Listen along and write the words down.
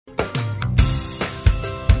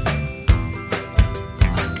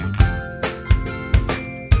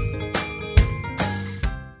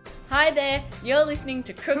Hi there, you're listening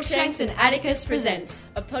to Crookshanks and Atticus Presents,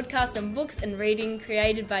 a podcast on books and reading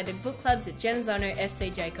created by the book clubs at Genazzano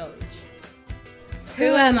FCJ College.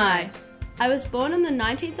 Who am I? I was born on the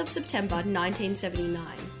 19th of September 1979.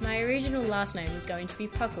 My original last name was going to be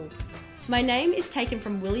Puckle. My name is taken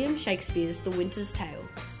from William Shakespeare's The Winter's Tale.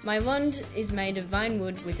 My wand is made of vine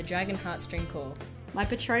wood with a dragon heartstring core. My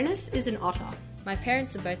patronus is an otter. My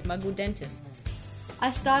parents are both Muggle dentists. I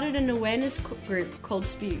started an awareness group called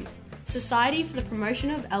SPEW, Society for the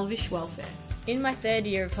Promotion of Elvish Welfare. In my third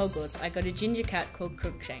year of Hogwarts, I got a ginger cat called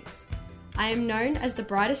Crookshanks. I am known as the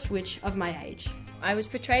brightest witch of my age. I was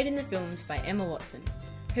portrayed in the films by Emma Watson.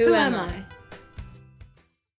 Who am I?